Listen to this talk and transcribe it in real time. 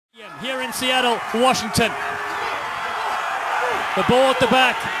here in Seattle, Washington. The ball at the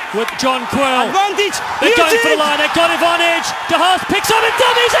back with John Quirrell. Advantage! They're going for the line, they've got advantage. De Haas picks up and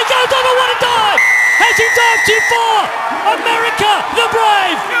dummies and goes over, what a dive! Has he dived too far? America, the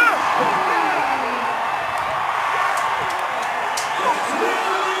brave!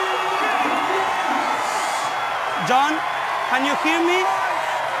 John, can you hear me?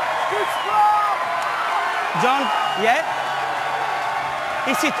 John, yeah?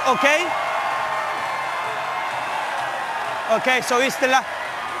 Is it okay? Okay, so it's the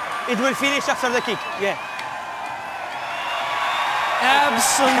it will finish after the kick, yeah.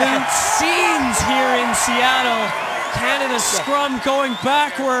 Absolute scenes here in Seattle. Canada's scrum going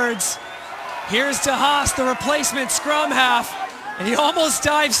backwards. Here's De Haas, the replacement scrum half, and he almost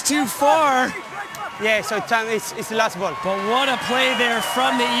dives too far. Yeah, so it's the last ball. But what a play there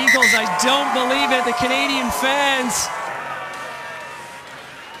from the Eagles. I don't believe it, the Canadian fans.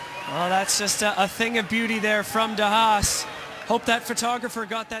 Well, that's just a thing of beauty there from De Haas. Hope that photographer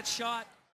got that shot.